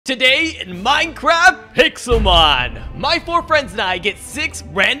Today in Minecraft Pixelmon, my 4 friends and I get 6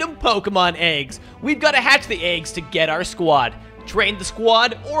 random Pokemon eggs. We've got to hatch the eggs to get our squad, train the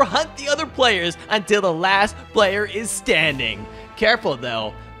squad, or hunt the other players until the last player is standing. Careful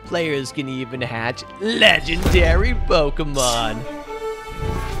though, players can even hatch legendary Pokemon.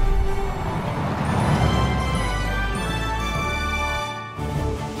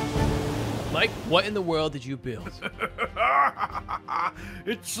 Mike, what in the world did you build?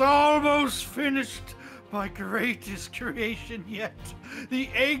 It's almost finished. My greatest creation yet. The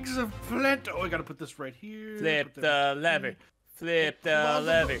eggs of plenty. Oh, I gotta put this right here. Flip the lever. Flip the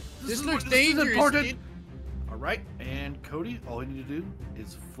lever. This looks dangerous. All right, and Cody, all you need to do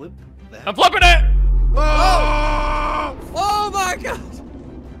is flip that. I'm flipping it! Oh! Oh my God!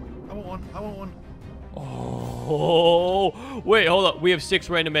 I want one. I want one. Oh, wait, hold up. We have 6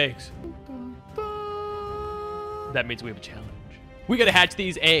 random eggs. That means we have a challenge. We gotta hatch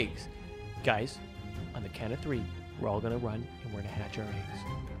these eggs. Guys, on the count of 3, we're all gonna run and we're gonna hatch our eggs.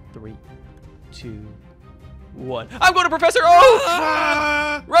 3, 2, 1. I'm going to Professor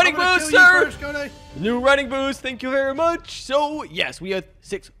O! Running boost, sir! New running boost, thank you very much. So, yes, we have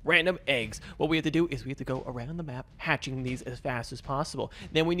 6 random eggs. What we have to do is we have to go around the map, hatching these as fast as possible.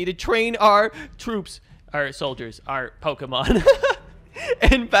 Then we need to train our troops, our soldiers, our Pokemon,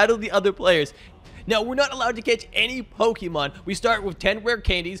 and battle the other players. Now, we're not allowed to catch any Pokemon. We start with 10 rare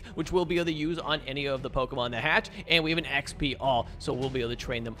candies, which we'll be able to use on any of the Pokemon that hatch, and we have an XP all, so we'll be able to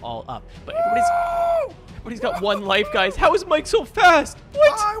train them all up. But everybody's got 1 life, guys. How is Mike so fast?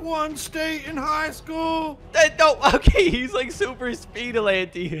 What? I won state in high school. No, okay, he's like super speed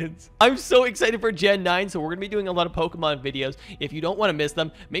Atlanteans. I'm so excited for Gen 9, so we're going to be doing a lot of Pokemon videos. If you don't want to miss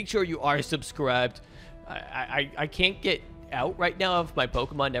them, make sure you are subscribed. I can't get out right now if my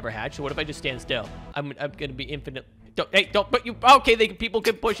Pokemon never hatch. So what if I just stand still? I'm gonna be infinite. Don't put you. Okay, people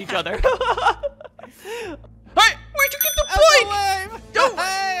can push each other. Hey, where'd you get the bike? Don't.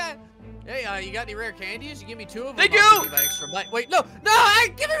 Hey, you got any rare candies? You give me 2 of them. Thank you. I'll give you extra bike. Wait, no,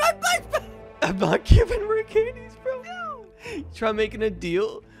 give me my bike back. I'm not giving rare candies, bro. No. You try making a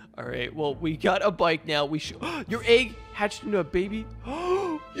deal. All right, well, we got a bike now. We should. Your egg hatched into a baby.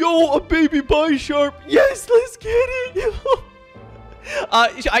 Yo, a baby Bisharp. Yes, let's get it.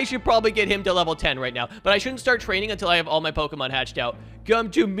 I should probably get him to level 10 right now, but I shouldn't start training until I have all my Pokemon hatched out. Come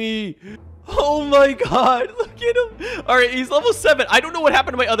to me. Oh my God, look at him. All right, he's level 7. I don't know what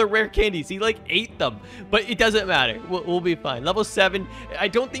happened to my other rare candies. He like ate them, but it doesn't matter. We'll be fine. Level 7. I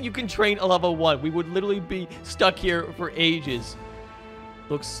don't think you can train a level 1. We would literally be stuck here for ages.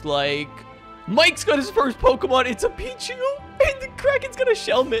 Looks like Mike's got his first Pokemon. It's a Pichu, and the Kraken's gonna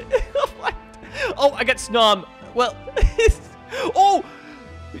shell it. Oh, I got Snom. Well, oh,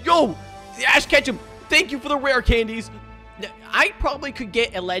 yo, Ash Ketchum, thank you for the rare candies. I probably could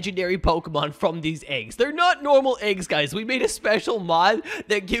get a legendary Pokemon from these eggs. They're not normal eggs, guys. We made a special mod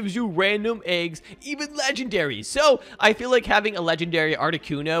that gives you random eggs, even legendaries. So I feel like having a legendary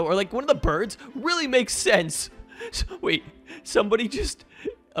Articuno or like one of the birds really makes sense. So, wait, somebody just...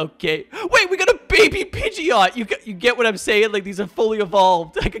 Okay. Wait, we got a baby Pidgeot. You get what I'm saying? Like, these are fully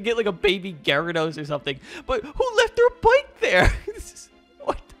evolved. I could get, like, a baby Gyarados or something. But who left their bike there?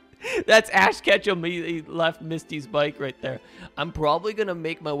 What? That's Ash Ketchum. He left Misty's bike right there. I'm probably going to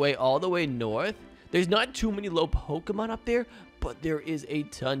make my way all the way north. There's not too many low Pokemon up there, but there is a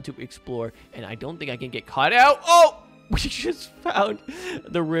ton to explore, and I don't think I can get caught out. Oh! We just found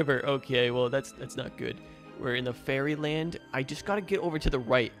the river. Okay, well, that's not good. We're in the fairyland. I just gotta get over to the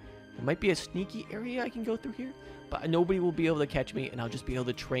right. There might be a sneaky area I can go through here, but nobody will be able to catch me, and I'll just be able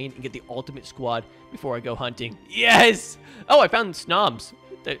to train and get the ultimate squad before I go hunting. Yes! Oh, I found Snoms.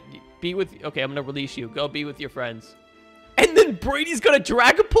 Okay, I'm gonna release you. Go be with your friends. And then Brady's got a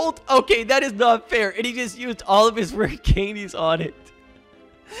Dragapult? Okay, that is not fair. And he just used all of his rare candies on it.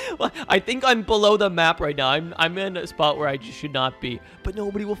 Well, I think I'm below the map right now. I'm in a spot where I just should not be, but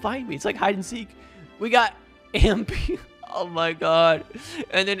nobody will find me. It's like hide and seek. We got Ampy. Oh my God.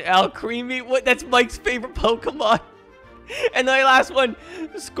 And then Alcremie. What? That's Mike's favorite Pokemon. And the last one,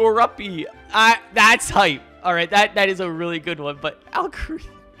 Scoruppy. That's hype. All right, that is a really good one. But Alcremie.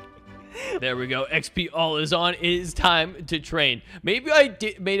 There we go. XP all is on. It is time to train. Maybe I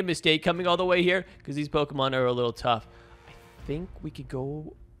made a mistake coming all the way here because these Pokemon are a little tough. I think we could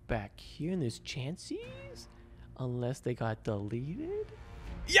go back here and there's Chanseys. Unless they got deleted.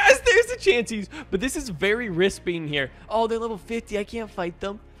 Yes, there's the Chanseys, but this is very risk being here. Oh, they're level 50. I can't fight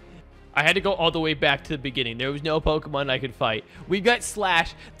them. I had to go all the way back to the beginning. There was no Pokemon I could fight. We've got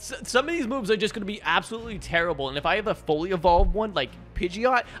Slash. Some of these moves are just going to be absolutely terrible. And if I have a fully evolved one like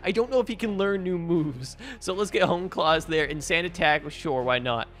Pidgeot, I don't know if he can learn new moves. So let's get Home Claws there. Insane Attack, sure, why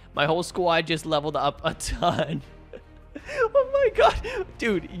not? My whole squad just leveled up a ton. Oh my god.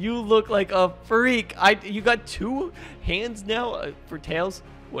 Dude, you look like a freak. You got 2 hands now for tails?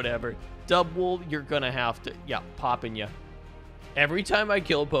 Whatever. Double, you're going to have to... Yeah, popping you. Every time I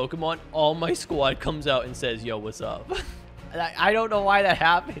kill a Pokemon, all my squad comes out and says, yo, what's up? I don't know why that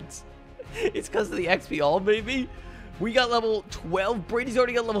happens. It's because of the XP all, maybe? We got level 12. Brady's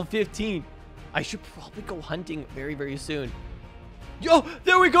already got level 15. I should probably go hunting very, very soon. Yo,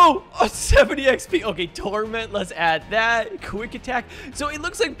 there we go. 70 XP. Okay, Torment. Let's add that. Quick Attack. So it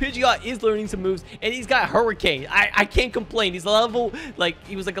looks like Pidgeot is learning some moves, and he's got Hurricane. I can't complain. He's level,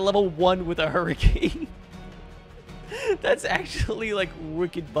 he was like a level 1 with a Hurricane. That's actually like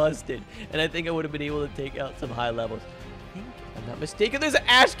wicked busted, and I think I would have been able to take out some high levels. I think, if I'm not mistaken, there's an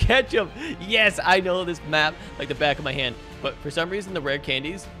Ash Ketchum. Yes, I know this map like the back of my hand, but for some reason the rare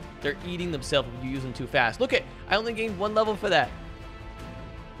candies, they're eating themselves if you use them too fast. Look at, I only gained 1 level for that.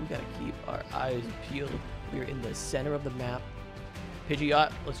 We gotta keep our eyes peeled. We're in the center of the map.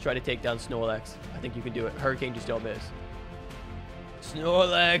 Pidgeot, let's try to take down Snorlax. I think you can do it. Hurricane, just don't miss.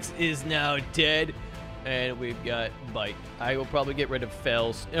 Snorlax is now dead. And we've got Bite. I will probably get rid of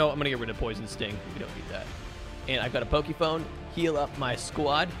Fells. No, I'm going to get rid of Poison Sting. We don't need that. And I've got a Pokephone. Heal up my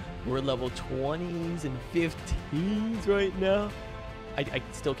squad. We're level 20s and 15s right now. I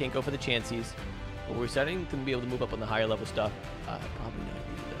still can't go for the Chanseys. But we're starting to be able to move up on the higher level stuff. Probably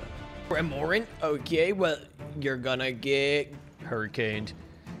not need Remoran. Okay, well, you're going to get Hurricaned.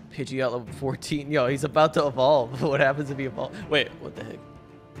 Pidgeot level 14. Yo, he's about to evolve. What happens if he evolves? Wait, what the heck?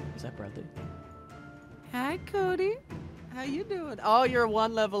 Is that Bradley? Hi, Cody. How you doing? Oh, you're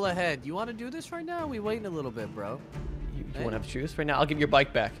 1 level ahead. You want to do this right now? Or are we waiting a little bit, bro? You want to have shoes right now? I'll give your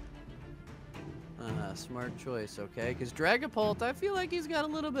bike back. Smart choice, okay? Because Dragapult, I feel like he's got a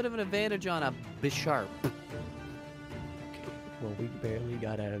little bit of an advantage on a Bisharp. Okay, well, we barely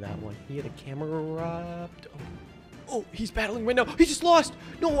got out of that one. He had a camera. Oh, he's battling right now. He just lost.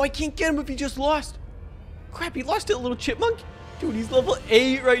 No, I can't get him if he just lost. Crap, he lost to a little chipmunk. Dude, he's level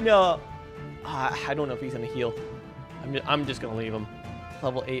 8 right now. I don't know if he's gonna heal. I'm just gonna leave him.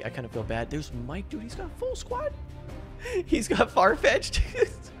 Level 8, I kind of feel bad. There's Mike, dude. He's got a full squad. He's got Farfetch'd.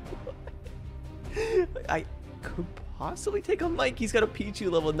 I could possibly take on Mike. He's got a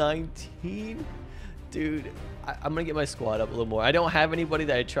Pichu level 19. Dude, I'm gonna get my squad up a little more. I don't have anybody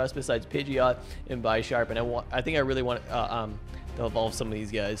that I trust besides Pidgeot and Bisharp, and I think I really want to evolve some of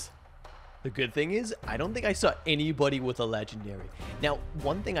these guys. The good thing is, I don't think I saw anybody with a legendary. Now,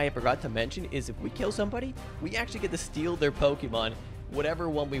 one thing I forgot to mention is if we kill somebody, we actually get to steal their Pokemon, whatever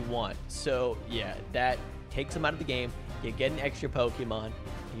one we want. So, yeah, that takes them out of the game. You get an extra Pokemon.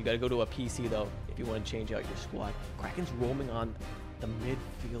 You got to go to a PC, though, if you want to change out your squad. Kraken's roaming on the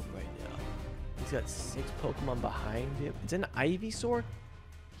midfield right now. He's got 6 Pokemon behind him. It's an Ivysaur.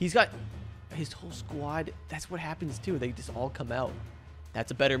 He's got his whole squad. That's what happens, too. They just all come out. That's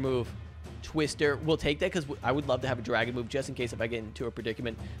a better move. Twister. We'll take that because I would love to have a dragon move just in case if I get into a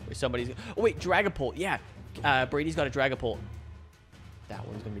predicament where somebody's... Oh, wait. Dragapult. Yeah. Brady's got a Dragapult. That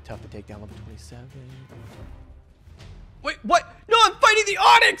one's going to be tough to take down. Level 27. Wait, what? No, I'm fighting the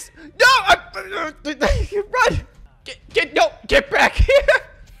Onyx! No! Run! Get back here!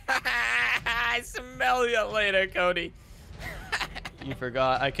 I smell you later, Cody. You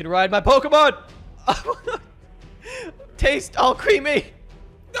forgot I can ride my Pokemon! Taste all creamy!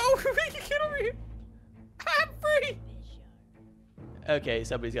 No, get over here. I'm free. Okay,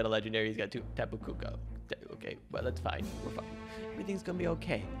 somebody's got a legendary. He's got 2 Tapu Koko. Okay, well, that's fine. We're fine. Everything's going to be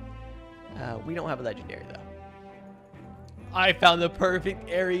okay. We don't have a legendary, though. I found the perfect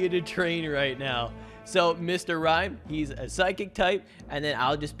area to train right now. So, Mr. Rhyme, he's a psychic type, and then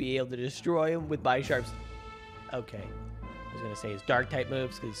I'll just be able to destroy him with Bisharp's... Okay. I was going to say his dark type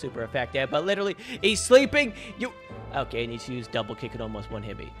moves because he's super effective, but literally, he's sleeping. Okay, I need to use double kick and almost one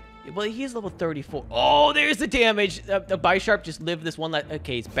hit me. Well, he is level 34. Oh, there's the damage. The Bisharp just lived this one.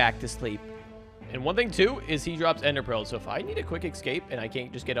 Okay, he's back to sleep. And one thing, too, is he drops Ender Pearl. So if I need a quick escape and I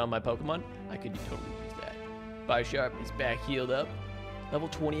can't just get on my Pokemon, I could totally use that. Bisharp is back healed up. Level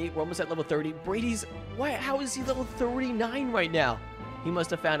 28. We're almost at level 30. Brady's... What? How is he level 39 right now? He must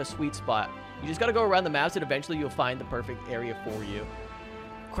have found a sweet spot. You just got to go around the maps and eventually you'll find the perfect area for you.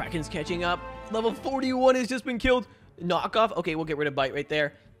 Kraken's catching up. Level 41 has just been killed. Knockoff. Okay, we'll get rid of Bite right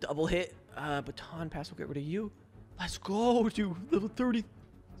there. Double hit. Baton Pass will get rid of you. Let's go, dude. Level 30.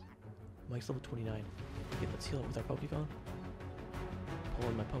 Mike's level 29. Okay, let's heal up with our Pokephone.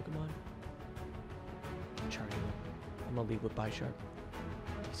 pulling my Pokemon. Charging him. I'm gonna leave with Bisharp.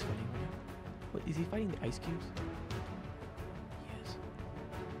 He's fighting me. What, is he fighting the ice cubes? He is.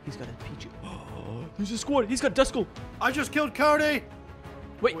 He's got a Pichu. Oh, there's a squad. He's got Duskull. I just killed Cody.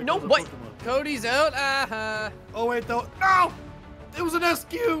 Wait, no, that was a what? Pokemon. Cody's out. Oh wait, though. No! It was an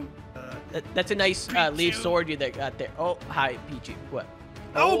SQ. That's a nice leaf sword you that got there. Oh, hi, Pichu. What?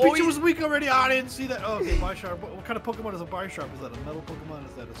 Oh, Pichu was weak already. Oh, I didn't see that. Oh, okay, Bisharp. What kind of Pokemon is a Bisharp? Is that a metal Pokemon?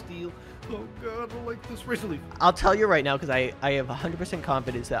 Is that a steel? Oh god, I don't like this. Recently. I'll tell you right now because I have 100%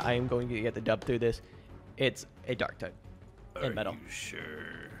 confidence that I am going to get the dub through this. It's a dark type and metal. Are you sure?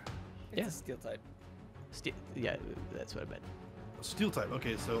 Yeah. It's a steel type. Yeah, that's what I meant. Steel type.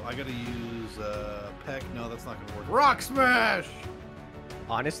 Okay, so I gotta use Peck. No, that's not gonna work. Rock Smash!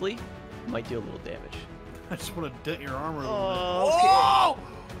 Honestly, might do a little damage. I just want to dent your armor a little Oh, bit.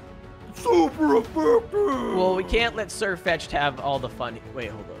 Oh! Super effective! well, we can't let Sir Fetched have all the fun. Wait,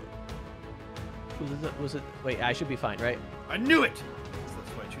 hold on. Was it? Wait, I should be fine, right? I knew it! That's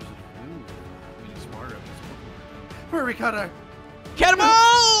why I choose it. Ooh, getting smarter at this Pokemon. Furry Cutter!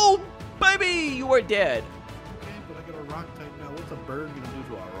 Cannonball! Baby, you are dead. Okay, but I got a rock type now. What's a bird gonna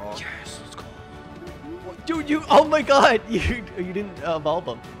do to a rock? Yes, let's go. Dude, you! Oh my God, you didn't evolve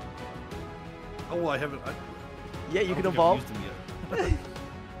him. Oh, well, I haven't. Yeah, you I can don't think I've evolve. used him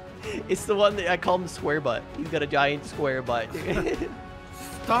yet. It's the one that I call him Square Butt. He's got a giant square butt.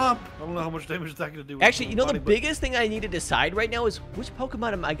 Stomp! I don't know how much damage that's gonna do. with Actually, my you know the body, but- biggest thing I need to decide right now is which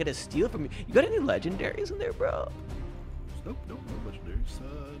Pokemon am I gonna steal from you? You got any legendaries in there, bro? Nope, no legendaries.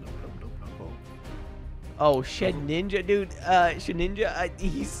 Nope, not all. Oh, Shed Ninja, dude. Shed Ninja,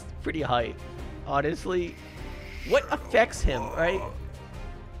 he's pretty high. Honestly, what affects him, right?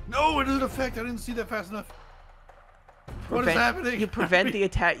 No, it doesn't affect. I didn't see that fast enough. What is happening? You prevent the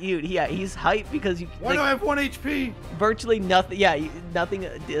attack. Yeah, he's hyped because you. Why do I have 1 HP? Virtually nothing. Yeah, nothing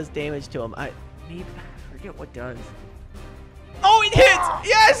does damage to him. I forget what does. Oh, it hits!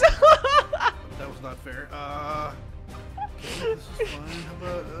 Yes! That was not fair. Okay, this is fine. How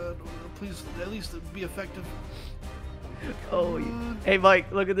about, please, at least be effective. Oh, Come on. hey,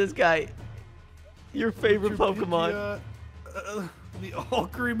 Mike, look at this guy. Your favorite Pokemon. The all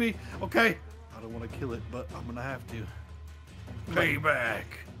creamy. Okay, I don't want to kill it, but I'm gonna have to. Payback.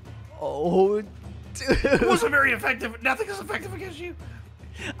 Oh, It wasn't very effective. Nothing is effective against you.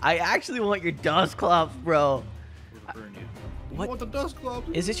 I actually want your Dusclops, bro. We'll burn you. What? You want the dust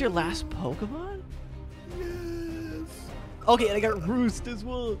globs? Is this your last Pokemon? Yes. Okay, and I got Roost as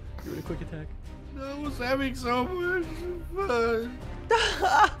well. You're in a quick attack. I was having so much fun.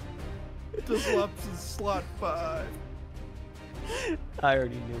 Dusclops is slot 5. I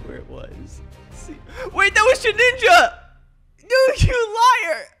already knew where it was. See. Wait, that was Shedinja! Dude, you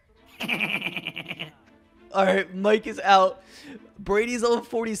liar! Alright, Mike is out. Brady's level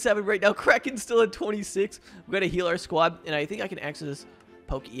 47 right now. Kraken's still at 26. We gotta heal our squad, and I think I can access this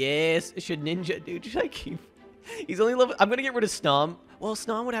poke. Yes, Shedinja, dude. Should I keep? He's only level. I'm gonna get rid of Snom. Well,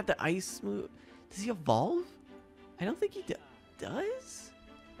 Snom would have the ice move. Does he evolve? I don't think he does.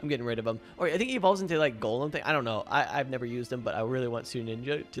 I'm getting rid of him. Or I think he evolves into like Golem thing. I don't know. I've never used him, but I really want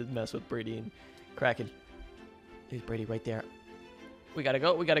Ninja to mess with Brady and Kraken. There's Brady right there. We gotta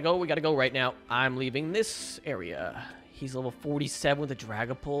go. We gotta go. We gotta go right now. I'm leaving this area. He's level 47 with a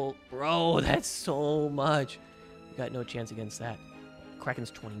Dragapult. Bro, that's so much. We got no chance against that. Kraken's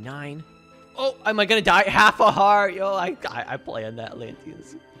 29. Oh, am I gonna die? Half a heart. Yo, I play on that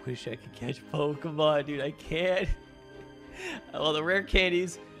Lantians. Wish I could catch Pokemon, dude. I can't. Well, the rare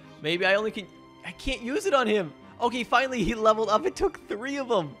candies. Maybe I can't use it on him. Okay, finally he leveled up. It took 3 of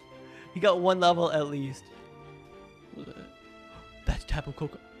them. He got 1 level at least. That's Tapu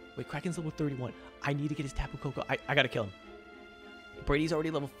Koko. Wait, Kraken's level 31. I need to get his Tapu Koko. I gotta kill him. Brady's already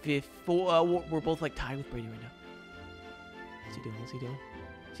level 54. We're both like tied with Brady right now. What's he doing? What's he doing?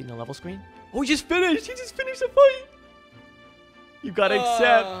 Is he in the level screen? Oh, he just finished. He just finished the fight. You gotta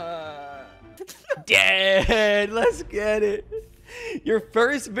accept. Dead. Let's get it. Your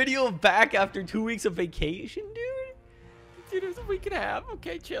first video back after 2 weeks of vacation, dude? Dude, it was a week and a half.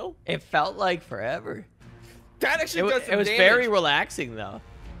 Okay, chill. It felt like forever. That actually does some It was damage. very relaxing, though.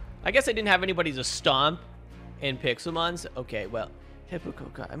 I guess I didn't have anybody to stomp in Pixelmons. Okay, well, Tapu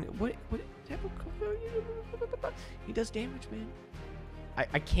Koko. I mean, what Tapu Koko? He does damage, man.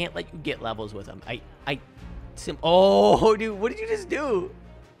 I can't let you get levels with him. Oh, dude, what did you just do?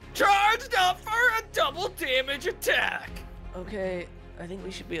 Charged up for a double damage attack. Okay, I think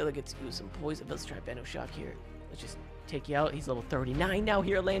we should be able to get some poison. Let's try Venoshock here. Let's just take you out. He's level 39 now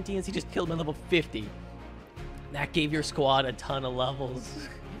here at Lantians. He just killed him at level 50. That gave your squad a ton of levels.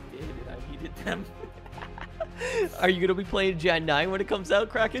 You did, and I needed them. Are you gonna be playing Gen 9 when it comes out,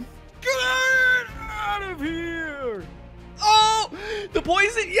 Kraken? Get out of here! Oh, the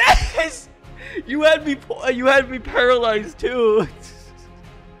poison! Yes! You had me paralyzed too.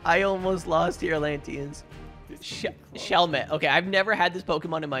 I almost lost here, Atlanteans. Shelmet. Okay, I've never had this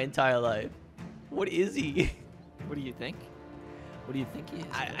Pokemon in my entire life. What is he? What do you think? What do you think he is?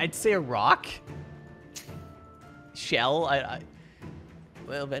 I'd say a rock. Shell.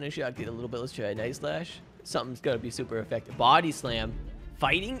 Well, Venoshock did a little bit. Let's try a Night Slash. Something's gotta be super effective. Body Slam.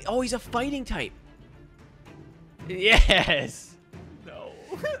 Fighting. Oh, he's a fighting type. Yes. No.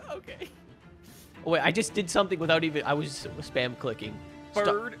 Okay. Oh, wait, I just did something without even. I was spam clicking.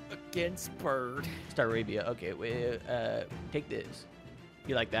 Bird against bird. Staravia. Okay, wait. Take this.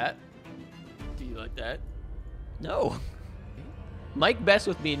 You like that? Do you like that? No. Mike best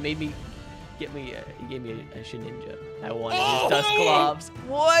with me and made me get me. He gave me a Shininja. I wanted his Dusclops.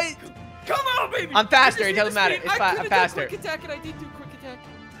 What? Come on, baby. I'm faster. It Did you doesn't see the matter. speed? It's I I'm could've faster. done quick attack and I didn't do quick attack.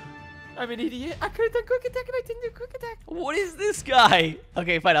 I'm an idiot. I could have done quick attack and I didn't do quick attack. What is this guy?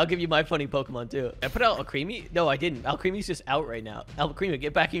 Okay, fine. I'll give you my funny Pokemon too. I put out Alcremie? No, I didn't. Alcremie's just out right now. Alcremie,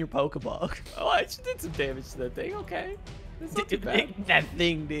 get back in your Pokeball. Oh, I just did some damage to that thing. Okay. That's not too bad. That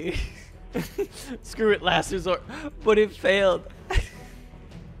thing, dude. Screw it, last resort. But it failed.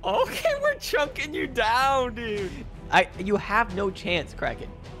 Okay, we're chunking you down, dude. You have no chance, Kraken.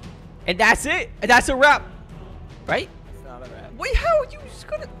 And that's it. And that's a wrap. Right? It's not a wrap. Wait, how are you just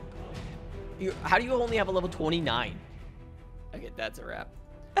gonna... How do you only have a level 29? Okay, that's a wrap.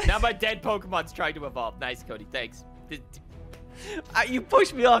 Now my dead Pokemon's trying to evolve. Nice, Cody. Thanks. You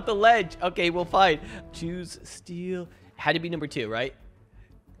pushed me off the ledge. Okay, well, fine. Choose Steel. Had to be number 2, right?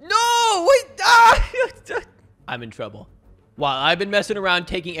 No! Wait! Ah! I'm in trouble. While I've been messing around,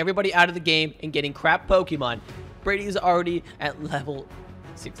 taking everybody out of the game and getting crap Pokemon, Brady is already at level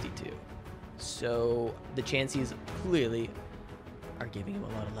 62. So the chances clearly are giving him a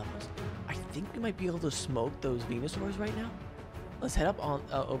lot of levels. I think we might be able to smoke those Venusaurs right now. Let's head up on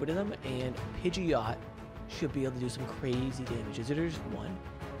over to them, and Pidgeot should be able to do some crazy damage. Is it just one?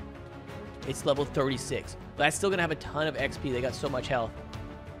 It's level 36. But that's still gonna have a ton of XP. They got so much health.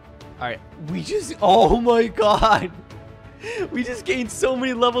 All right, we just, oh my God. We just gained so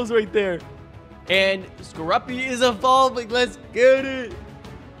many levels right there. And Scruppy is evolving. Let's get it.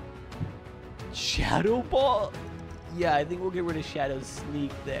 Shadow Ball. Yeah, I think we'll get rid of Shadow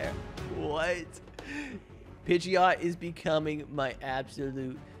Sneak there. What? Pidgeot is becoming my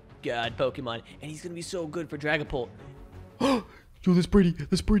absolute god Pokemon. And he's going to be so good for Dragapult. Yo, that's pretty.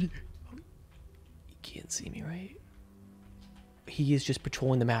 That's pretty. You can't see me, right? He is just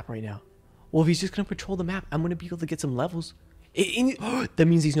patrolling the map right now. Well, if he's just going to patrol the map, I'm going to be able to get some levels. That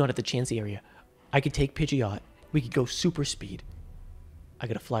means he's not at the chance area. I could take Pidgeot. We could go super speed. I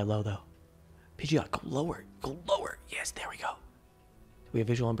got to fly low, though. Pidgeot, go lower. Go lower. Yes, there we go. Do we have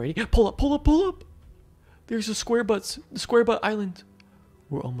visual on Brady? Pull up, pull up, pull up. There's the Square Butts. The Square Butt Island.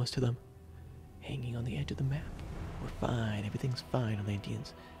 We're almost to them. Hanging on the edge of the map. We're fine. Everything's fine,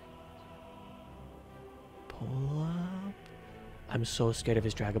 Atlanteans. Pull up. I'm so scared of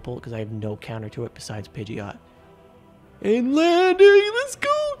his Dragapult because I have no counter to it besides Pidgeot. And landing! Let's go!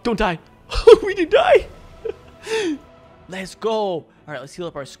 Don't die! We didn't die! Let's go! Alright, let's heal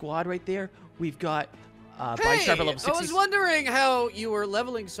up our squad right there. We've got Body Sharp at level 60. I was wondering how you were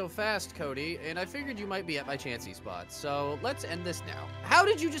leveling so fast, Cody, and I figured you might be at my Chansey spot. So let's end this now. How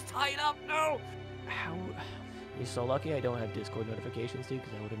did you just tie it up? No! How? You're so lucky I don't have Discord notifications, dude,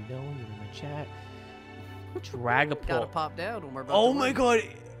 because I would have known you were in my chat. Dragapult. Gotta pop down when we're about Oh to my win. god.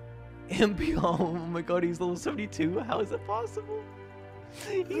 MP, oh my god, he's level 72. How is that possible?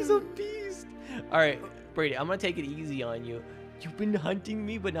 He's a beast. Alright, Brady, I'm gonna take it easy on you. You've been hunting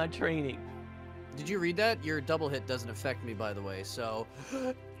me, but not training. Did you read that? Your double hit doesn't affect me, by the way, so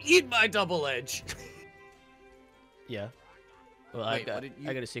eat my double edge. Yeah. Well, Wait, I what did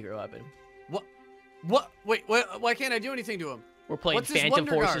you- got a secret weapon. What? Wait, why can't I do anything to him? We're playing What's this Phantom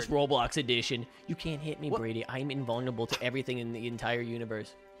Wonder Forces Guard? Roblox edition. You can't hit me, What? Brady. I'm invulnerable to everything in the entire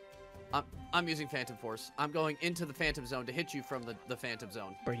universe. I'm using Phantom Force. I'm going into the Phantom Zone to hit you from the Phantom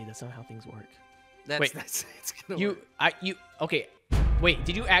Zone. Brady, that's not how things work. Wait. It's gonna work. Okay. Wait,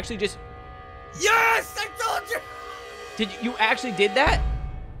 did you actually just... Yes! I told You actually did that?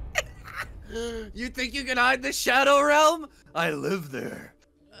 you! You think you can hide the Shadow Realm? I live there.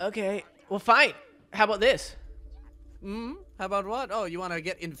 Okay. Well, fine. How about this? How about what? Oh, you want to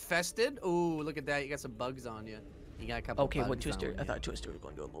get infested? Ooh, look at that. You got some bugs on you. You got a couple Okay, bugs well, Twister... on I you. thought Twister was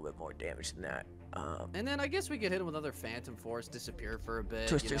going to do a little bit more damage than that. And then I guess we could hit him with another Phantom Force, disappear for a bit.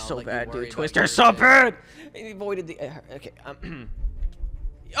 Twister's you know, so let you bad, worry dude. about Twister's your so shit. bad! He avoided the... okay,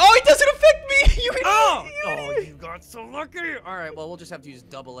 Oh, it doesn't affect me! Oh, you got so lucky. All right, well, we'll just have to use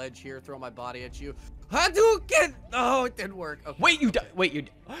double edge here. Throw my body at you. Hadouken! Oh, it didn't work. Okay. Wait,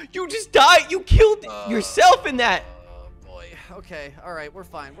 you just died. You killed yourself in that. Oh boy. Okay. All right, we're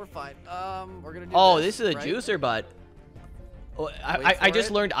fine. We're fine. We're gonna do. Oh, this is a right? juicer bud. Oh, I just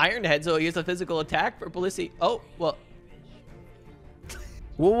learned Iron Head, so he has a physical attack for Ballisty. Oh, well.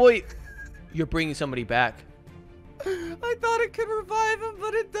 Wait. You're bringing somebody back. I thought it could revive him,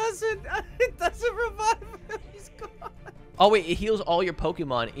 but it doesn't. It doesn't revive him. He's gone. Oh, wait. It heals all your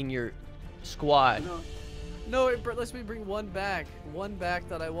Pokemon in your squad. No, it lets me bring one back. One back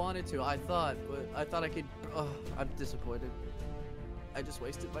that I wanted to, I thought. But I thought I could. Oh, I'm disappointed. I just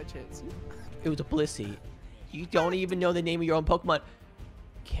wasted my chance. It was a Blissey. You don't even know the name of your own Pokemon.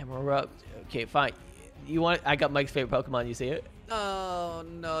 Camera up. Okay, fine. You want? I got Mike's favorite Pokemon. You see it? Oh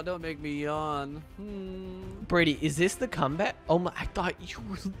no! Don't make me yawn. Brady, is this the comeback? Oh my! I thought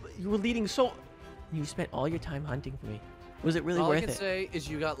you were leading so. You spent all your time hunting for me. Was it really All worth I can it? say is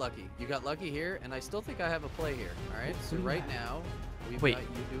you got lucky. You got lucky here, and I still think I have a play here. All right. So right now, we've Wait. got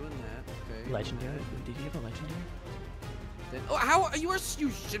you doing that. Okay. Legendary? Did you have a legendary? Then, oh, how are you? You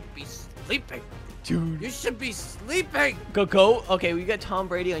should be sleeping. Dude. You should be sleeping. Go. Okay, we got Tom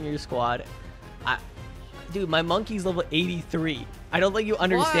Brady on your squad. Dude, my monkey's level 83. I don't think you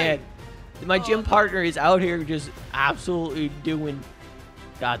understand. My gym partner is out here just absolutely doing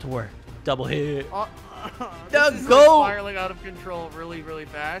God's work. Double hit. This is go. like spiraling out of control really, really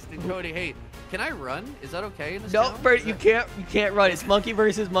fast. And Cody, hey, can I run? Is that okay in this No, challenge? Brady, you can't run. It's monkey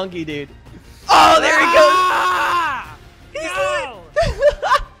versus monkey, dude. Oh, there he goes. No!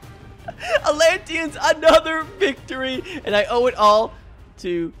 Atlanteans, another victory, and I owe it all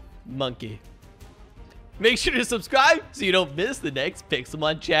to Monkey. Make sure to subscribe so you don't miss the next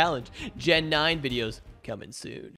Pixelmon challenge. Gen 9 videos coming soon.